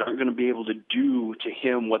defenses aren't going to be able to do to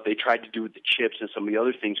him what they tried to do with the chips and some of the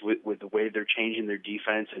other things with the way they're changing their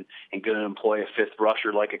defense and going to employ a fifth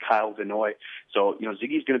rusher like a Kyle Van Noy. So,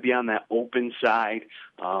 Ziggy's going to be on that open side.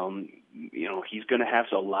 He's going to have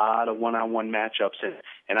a lot of one-on-one matchups,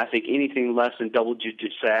 and I think anything less than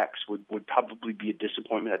double-digit sacks would probably be a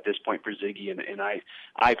disappointment at this point for Ziggy, and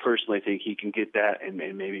I personally think he can get that and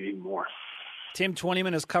maybe even more. Tim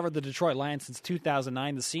Twentyman has covered the Detroit Lions since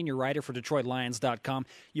 2009, the senior writer for DetroitLions.com.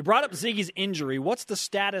 You brought up Ziggy's injury. What's the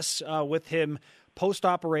status with him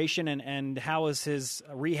post-operation, and how is his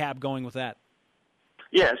rehab going with that?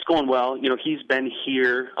 Yeah, it's going well. He's been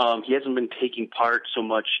here. He hasn't been taking part so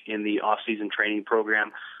much in the off-season training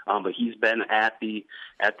program, but he's been at the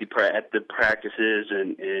practices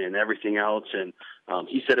and everything else. And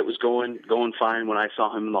he said it was going fine when I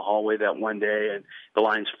saw him in the hallway that one day. And the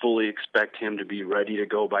Lions fully expect him to be ready to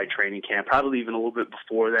go by training camp, probably even a little bit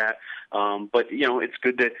before that. But it's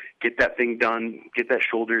good to get that thing done, get that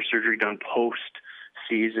shoulder surgery done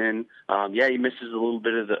post-season. He misses a little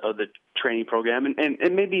bit of the training program, and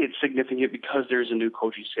maybe it's significant because there's a new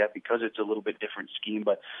coaching staff, because it's a little bit different scheme.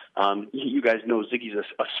 But you guys know Ziggy's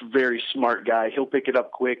a very smart guy. He'll pick it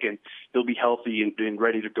up quick, and he'll be healthy and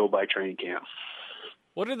ready to go by training camp.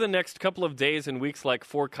 What are the next couple of days and weeks like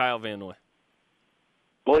for Kyle Van Noy?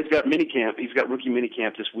 Well, he's got minicamp. He's got rookie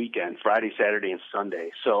minicamp this weekend, Friday, Saturday, and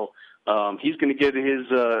Sunday. So he's going to get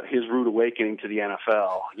his rude awakening to the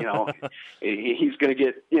NFL. He's going to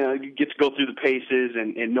get to go through the paces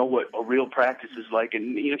and know what a real practice is like.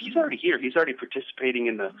 And he's already here. He's already participating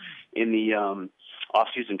in the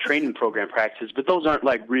off-season training program practices. But those aren't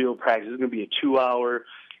like real practices. It's going to be a 2-hour,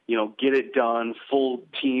 get it done, full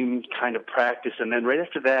team kind of practice. And then right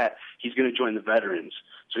after that, he's going to join the veterans.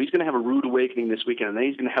 So he's going to have a rude awakening this weekend, and then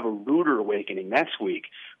he's going to have a ruder awakening next week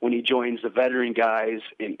when he joins the veteran guys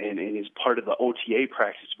and is part of the OTA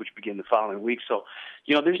practice, which begin the following week. So,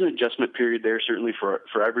 there's an adjustment period there, certainly for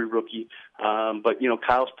every rookie. But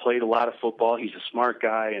Kyle's played a lot of football. He's a smart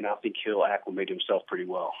guy, and I think he'll acclimate himself pretty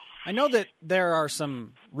well. I know that there are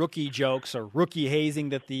some rookie jokes or rookie hazing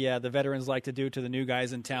that the veterans like to do to the new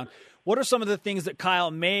guys in town. What are some of the things that Kyle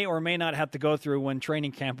may or may not have to go through when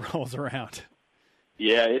training camp rolls around?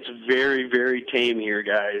 Yeah, it's very, very tame here,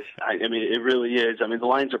 guys. I mean, it really is. I mean, the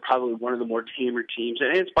Lions are probably one of the more tamer teams,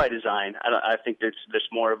 and it's by design. I think there's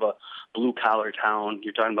more of a blue-collar town.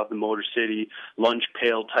 You're talking about the Motor City, lunch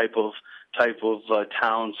pail type of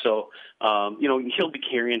town. So, he'll be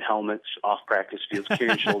carrying helmets off practice fields,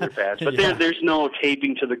 carrying shoulder pads. But there's no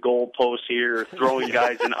taping to the goalposts here, or throwing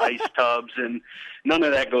guys in ice tubs, and none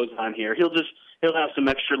of that goes on here. He'll have some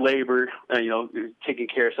extra labor, taking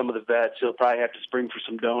care of some of the vets. He'll probably have to spring for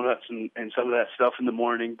some donuts and some of that stuff in the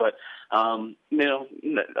morning. But,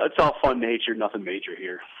 it's all fun nature, nothing major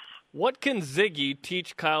here. What can Ziggy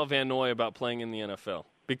teach Kyle Van Noy about playing in the NFL?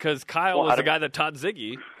 Because Kyle was the guy that taught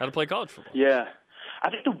Ziggy how to play college football. Yeah. I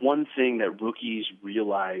think the one thing that rookies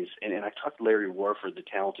realize, and I talked to Larry Warford, the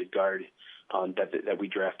talented guard that we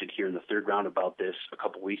drafted here in the third round, about this a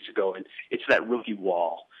couple weeks ago, and it's that rookie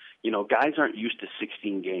wall. Guys aren't used to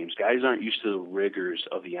 16 games. Guys aren't used to the rigors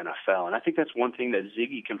of the NFL. And I think that's one thing that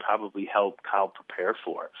Ziggy can probably help Kyle prepare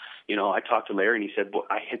for. I talked to Larry, and he said, well,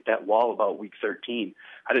 I hit that wall about week 13.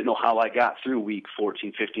 I didn't know how I got through week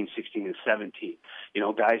 14, 15, 16, and 17.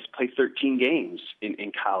 Guys play 13 games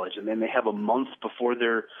in college, and then they have a month before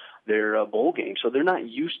their bowl game. So they're not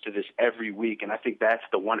used to this every week. And I think that's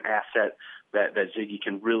the one asset that Ziggy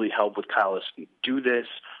can really help with Kyle is do this,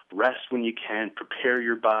 rest when you can, prepare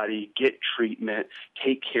your body, get treatment,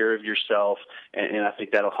 take care of yourself, and I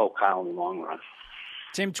think that'll help Kyle in the long run.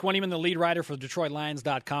 Tim Twentyman, the lead writer for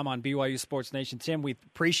DetroitLions.com on BYU Sports Nation. Tim, we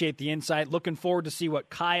appreciate the insight. Looking forward to see what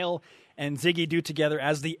Kyle and Ziggy do together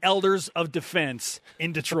as the elders of defense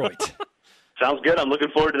in Detroit. Sounds good. I'm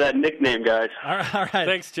looking forward to that nickname, guys. All right.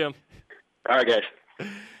 Thanks, Tim. All right, guys.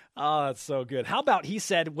 Oh, that's so good. How about he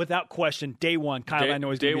said, without question, day one, Kyle Van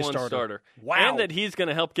Noy's going to be a starter. Wow. And that he's going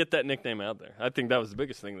to help get that nickname out there. I think that was the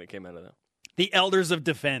biggest thing that came out of that. The Elders of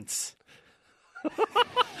Defense.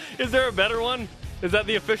 Is there a better one? Is that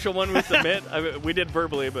the official one we submit? We did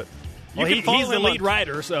verbally, but he's the lead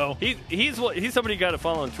writer, so he's somebody you got to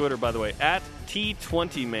follow on Twitter, by the way, at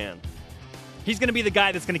T20Man. He's going to be the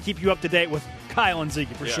guy that's going to keep you up to date with Kyle and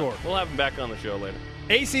Ziggy for sure. We'll have him back on the show later.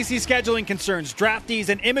 ACC scheduling concerns, draftees,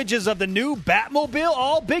 and images of the new Batmobile.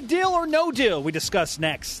 All big deal or no deal? We discuss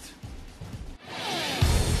next.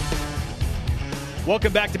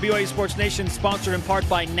 Welcome back to BYU Sports Nation, sponsored in part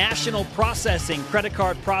by National Processing, credit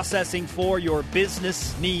card processing for your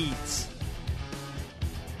business needs.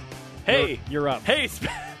 Hey. You're up. Hey.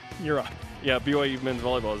 You're up. Yeah, BYU men's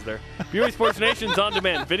volleyball is there. BYU Sports Nation's on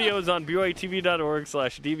demand. Video is on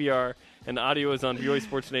BYUtv.org/DVR, and audio is on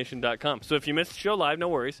BYUSportsNation.com. So if you missed the show live, no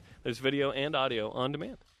worries. There's video and audio on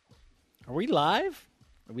demand. Are we live?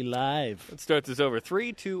 Are we live? Let's start this over.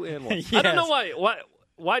 3, 2, and 1. Yes. I don't know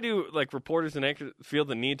why do reporters and anchors feel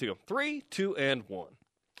the need to go 3, 2, and 1?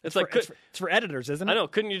 It's for editors, isn't it? I know.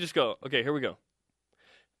 Couldn't you just go, okay, here we go,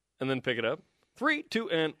 and then pick it up? 3, 2,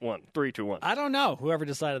 and 1. 3, 2, 1. I don't know. Whoever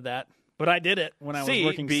decided that. But I did it when I was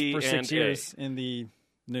working for 6 years in the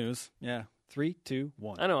news. Yeah. 3, 2,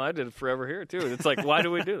 1. I know. I did it forever here, too. It's like, why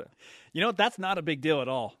do we do that? You know what? That's not a big deal at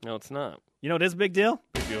all. No, it's not. You know what is a big deal?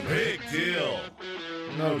 Big deal.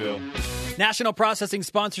 No deal. National Processing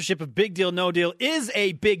sponsorship of Big Deal, No Deal is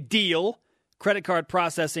a big deal. Credit card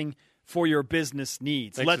processing for your business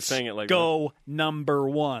needs. Thanks Let's for saying it like go number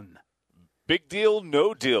 1. Big deal,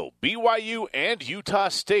 no deal. BYU and Utah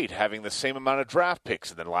State having the same amount of draft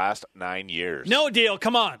picks in the last 9 years. No deal.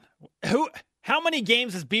 Come on. How many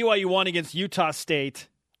games has BYU won against Utah State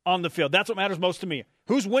on the field? That's what matters most to me.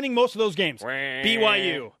 Who's winning most of those games?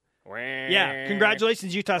 BYU. Yeah.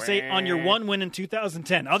 Congratulations, Utah State, on your one win in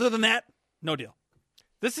 2010. Other than that, no deal.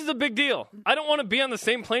 This is a big deal. I don't want to be on the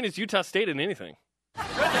same plane as Utah State in anything.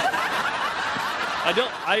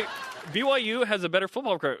 BYU has a better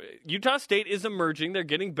football program. Utah State is emerging. They're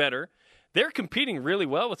getting better. They're competing really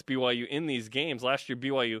well with BYU in these games. Last year,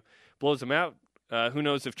 BYU blows them out. Who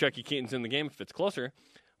knows if Chucky Keaton's in the game if it's closer.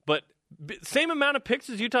 But same amount of picks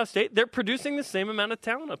as Utah State. They're producing the same amount of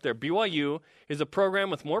talent up there. BYU is a program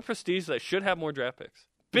with more prestige that should have more draft picks.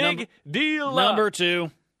 Big deal. Number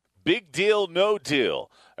 2. Big deal, no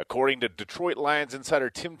deal. According to Detroit Lions insider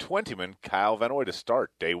Tim Twentyman, Kyle Van Noy to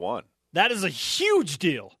start day 1. That is a huge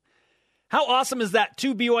deal. How awesome is that?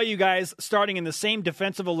 2 BYU guys starting in the same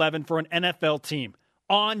defensive 11 for an NFL team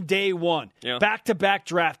on day 1. Yeah. Back-to-back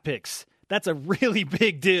draft picks. That's a really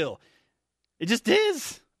big deal. It just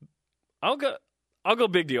is. I'll go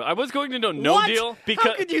big deal. I was going to know no what? deal.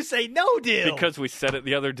 How could you say no deal? Because we said it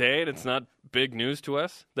the other day, and it's not big news to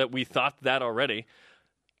us that we thought that already.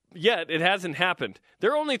 Yet, it hasn't happened.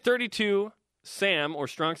 There are only 32 SAM or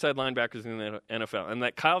strong side linebackers in the NFL, and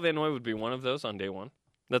that Kyle Van Noy would be one of those on day 1.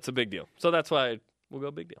 That's a big deal. So that's why we'll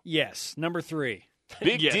go big deal. Yes. Number 3.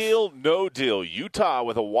 Big deal, no deal. Utah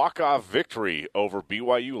with a walk-off victory over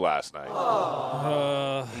BYU last night.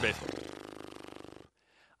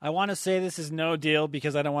 I want to say this is no deal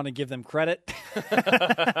because I don't want to give them credit.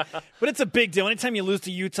 But it's a big deal. Anytime you lose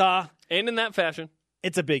to Utah. And in that fashion.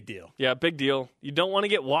 It's a big deal. Yeah, big deal. You don't want to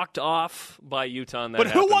get walked off by Utah on that. But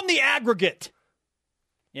who won the aggregate?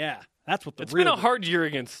 Yeah, that's what It's been a hard year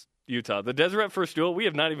against Utah. The Deseret First Duel, we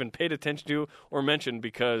have not even paid attention to or mentioned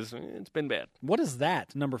because it's been bad. What is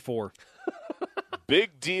that? Number 4.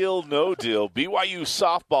 Big deal, no deal. BYU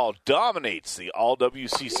softball dominates the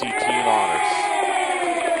All-WCC team honors.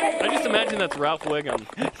 I just imagine that's Ralph Wiggum.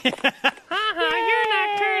 You're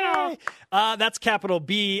nocturnal. That's capital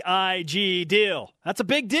B-I-G deal. That's a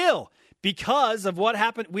big deal because of what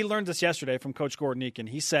happened. We learned this yesterday from Coach Gordon Eakin.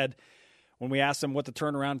 He said, when we asked him what the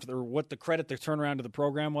turnaround or what the credit the turnaround to the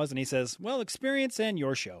program was, and he says, well, experience and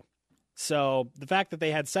your show. So the fact that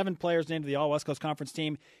they had 7 players named to the All-West Coast Conference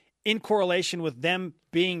team in correlation with them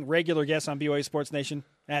being regular guests on BYU Sports Nation,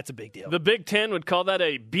 that's a big deal. The Big Ten would call that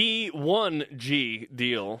a B1G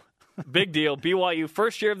deal. Big deal. BYU,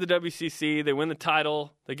 first year of the WCC. They win the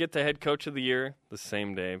title. They get the head coach of the year the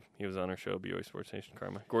same day. He was on our show, BYU Sports Nation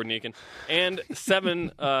Karma, Gordon Eakin. And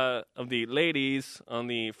 7 of the ladies on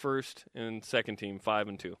the first and second team, 5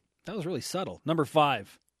 and 2. That was really subtle. Number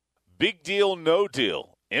 5. Big deal, no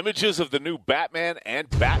deal. Images of the new Batman and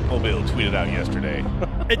Batmobile tweeted out yesterday.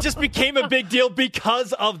 It just became a big deal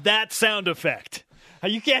because of that sound effect.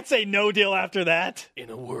 You can't say no deal after that. In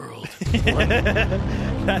a world.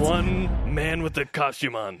 One man with a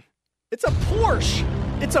costume on. It's a Porsche.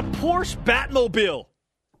 It's a Porsche Batmobile.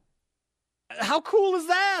 How cool is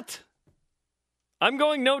that? I'm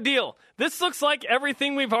going no deal. This looks like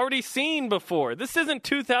everything we've already seen before. This isn't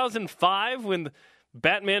 2005 when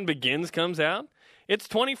Batman Begins comes out. It's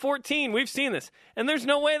 2014. We've seen this. And there's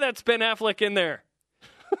no way that's Ben Affleck in there.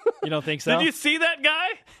 You don't think so? Did you see that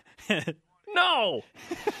guy? No.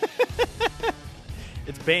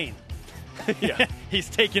 It's Bane. Yeah. He's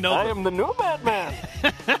taking over. I am the new Batman.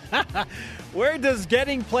 Where does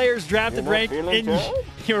getting players drafted rank in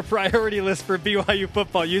your priority list for BYU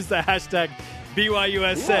football? Use the hashtag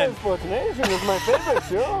BYUSN. Sports Nation is my favorite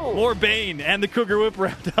show. More Bane and the Cougar Whip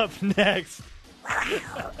wrapped up next.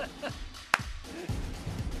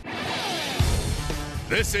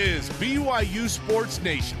 This is BYU Sports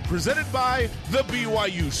Nation, presented by The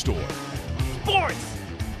BYU Store. Sports!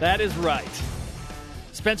 That is right.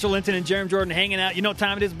 Spencer Linton and Jeremy Jordan hanging out. You know what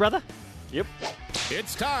time it is, brother? Yep.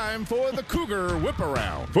 It's time for the Cougar Whip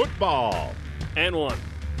Around Football. And one.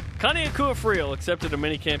 Connie Akua-Friel accepted a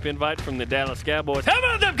minicamp invite from the Dallas Cowboys. How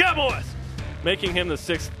about them Cowboys? Making him the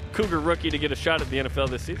 6th Cougar rookie to get a shot at the NFL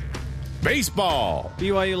this season. Baseball.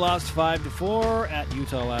 BYU lost 5-4 at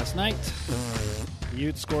Utah last night. The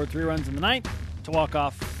Utes scored 3 runs in the ninth to walk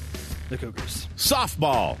off the Cougars.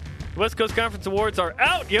 Softball. The West Coast Conference Awards are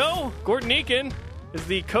out, yo! Gordon Eakin is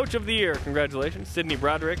the Coach of the Year. Congratulations. Sydney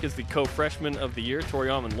Broderick is the Co-Freshman of the Year. Tori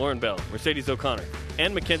Allman, Lauren Bell, Mercedes O'Connor,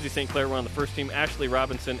 and Mackenzie St. Clair were on the first team. Ashley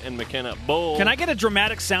Robinson and McKenna Bowl. Can I get a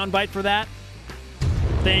dramatic soundbite for that?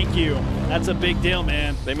 Thank you. That's a big deal,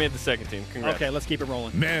 man. They made the second team. Congrats. Okay, let's keep it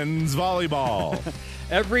rolling. Men's volleyball.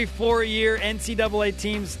 Every 4 years, NCAA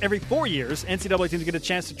teams get a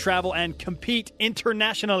chance to travel and compete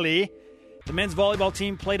internationally. The men's volleyball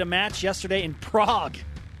team played a match yesterday in Prague.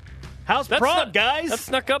 How's Prague, guys? That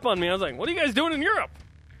snuck up on me. I was like, what are you guys doing in Europe?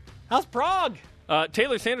 How's Prague?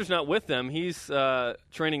 Taylor Sanders not with them. He's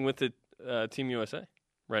training with the Team USA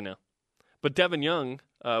right now. But Devin Young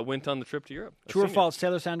went on the trip to Europe. True or false,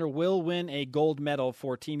 Taylor Sanders will win a gold medal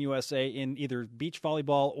for Team USA in either beach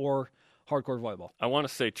volleyball or hardcore volleyball. I want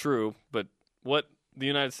to say true, but what the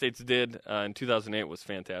United States did in 2008 was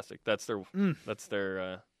fantastic. That's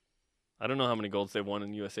their I don't know how many golds they won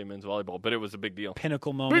in USA men's volleyball, but it was a big deal.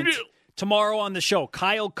 Pinnacle moment. Big deal. Tomorrow on the show,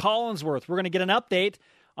 Kyle Collinsworth. We're going to get an update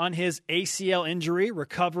on his ACL injury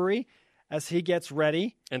recovery as he gets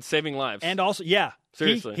ready. And saving lives. And also, yeah.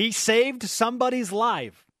 Seriously. He saved somebody's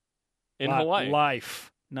life. In Hawaii.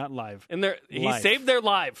 Life. Not live. He saved their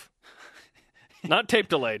life. Not tape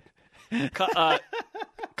delayed. Kyle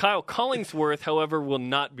Collinsworth, however, will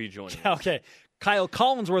not be joining us. Okay. Kyle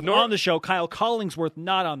Collinsworth on the show. Kyle Collinsworth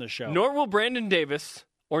not on the show. Nor will Brandon Davis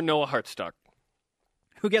or Noah Hartstock.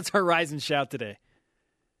 Who gets Horizon shout today?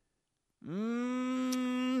 How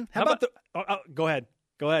about the... go ahead.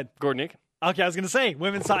 Gordon Eakin. Okay, I was going to say, has to be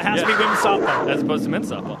women's softball. As opposed to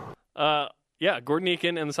men's softball. Yeah, Gordon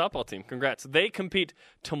Eakin and the softball team. Congrats. They compete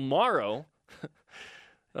tomorrow.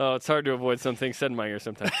 Oh, it's hard to avoid something said in my ear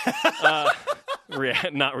sometimes.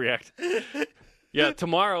 Not react. Yeah,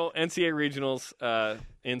 tomorrow, NCAA Regionals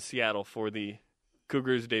in Seattle for the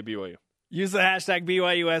Cougars debut. Use the hashtag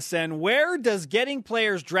BYUSN. Where does getting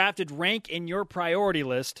players drafted rank in your priority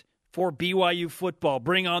list for BYU football?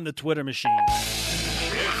 Bring on the Twitter machine.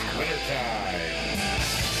 It's Twitter time.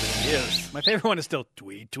 Yes. My favorite one is still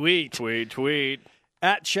tweet. Tweet.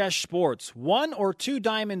 At Chesh Sports, 1 or 2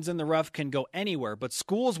 diamonds in the rough can go anywhere, but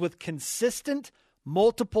schools with consistent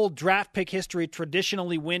multiple draft pick history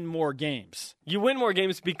traditionally win more games. You win more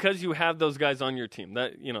games because you have those guys on your team.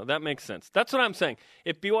 That makes sense. That's what I'm saying.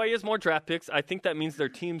 If BYU has more draft picks, I think that means their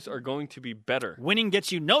teams are going to be better. Winning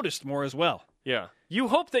gets you noticed more as well. Yeah. You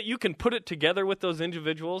hope that you can put it together with those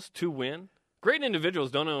individuals to win. Great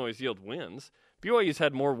individuals don't always yield wins. BYU's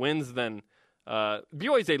had more wins than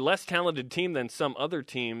BYU's a less talented team than some other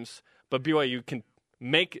teams, but BYU can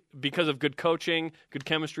make, because of good coaching, good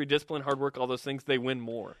chemistry, discipline, hard work, all those things, they win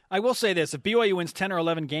more. I will say this. If BYU wins 10 or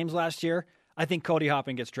 11 games last year, I think Cody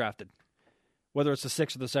Hoppin gets drafted, whether it's the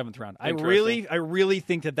 6th or the 7th round. I really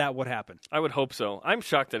think that would happen. I would hope so. I'm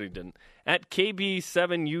shocked that he didn't. At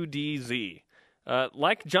KB7UDZ,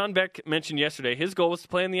 like John Beck mentioned yesterday, his goal was to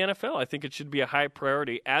play in the NFL. I think it should be a high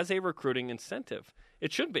priority as a recruiting incentive.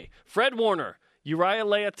 It should be. Fred Warner, Uriah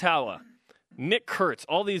Leatawa, Nick Kurtz,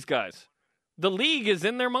 all these guys. The league is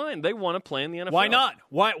in their mind. They want to play in the NFL. Why not?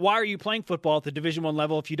 Why are you playing football at the Division I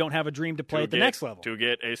level if you don't have a dream to play at the next level? To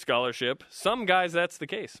get a scholarship. Some guys, that's the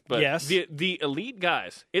case. But yes. The elite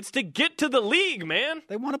guys, it's to get to the league, man.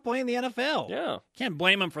 They want to play in the NFL. Yeah. Can't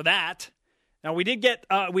blame them for that. Now, we did get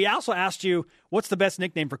we also asked you, what's the best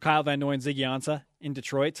nickname for Kyle Van Noy and Ziggy Ansah in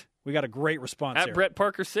Detroit? We got a great response At here. Brett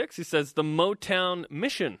Parker 6, he says the Motown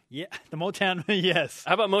Mission. Yeah, the Motown, yes.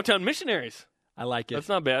 How about Motown Missionaries? I like it. That's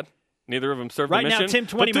not bad. Neither of them serve Right the mission. now, Tim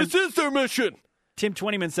Twentyman, but this is their mission. Tim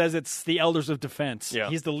Twentyman says it's the Elders of Defense. Yeah.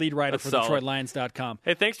 He's the lead writer That's for solid. DetroitLions.com.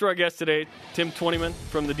 Hey, thanks to our guest today, Tim Twentyman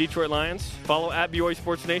from the Detroit Lions. Follow at BYU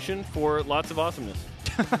Sports Nation for lots of awesomeness.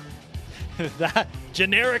 That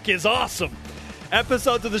generic is awesome.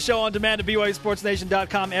 Episodes of the show on demand at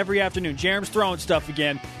BYUSportsNation.com every afternoon. Jerem's throwing stuff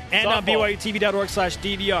again. And on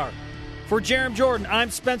BYUTV.org/DVR. For Jerem Jordan, I'm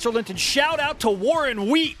Spencer Linton. Shout out to Warren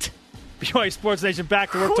Wheat. BYU Sports Nation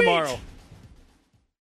back to work tomorrow.